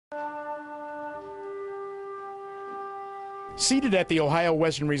Seated at the Ohio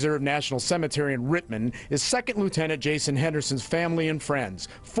Western Reserve National Cemetery in Rittman is Second Lieutenant Jason Henderson's family and friends.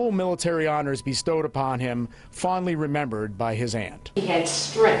 Full military honors bestowed upon him, fondly remembered by his aunt. He had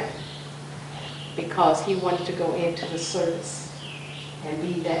strength because he wanted to go into the service and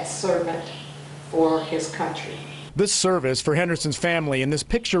be that servant for his country. This service for Henderson's family in this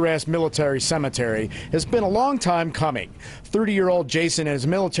picturesque military cemetery has been a long time coming. 30-year-old Jason and his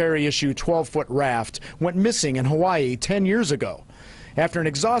military-issue 12-foot raft went missing in Hawaii 10 years ago. After an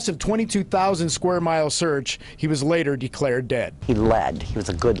exhaustive 22,000 square mile search, he was later declared dead. He led. He was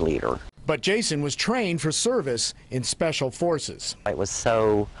a good leader. But Jason was trained for service in Special Forces. It was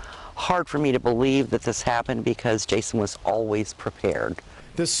so hard for me to believe that this happened because Jason was always prepared.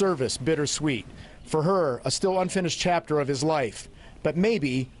 This service bittersweet. For her, a still unfinished chapter of his life, but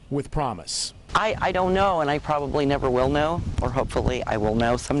maybe with promise. I don't know, and I probably never will know, or hopefully I will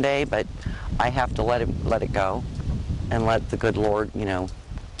know someday, but I have to let it go and let the good Lord,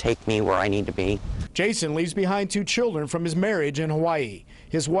 take me where I need to be. Jason leaves behind 2 children from his marriage in Hawaii.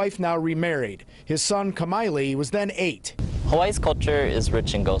 His wife now remarried. His son, Kamaile, was then 8. Hawaii's culture is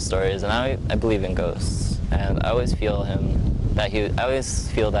rich in ghost stories, and I believe in ghosts. And I always feel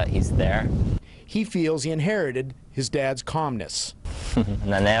that he's there. He feels he inherited his dad's calmness.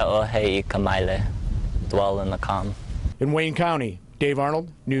 Naneo hei Kamaile, dwell in the calm. In Wayne County, Dave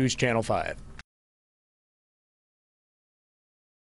Arnold, News Channel 5.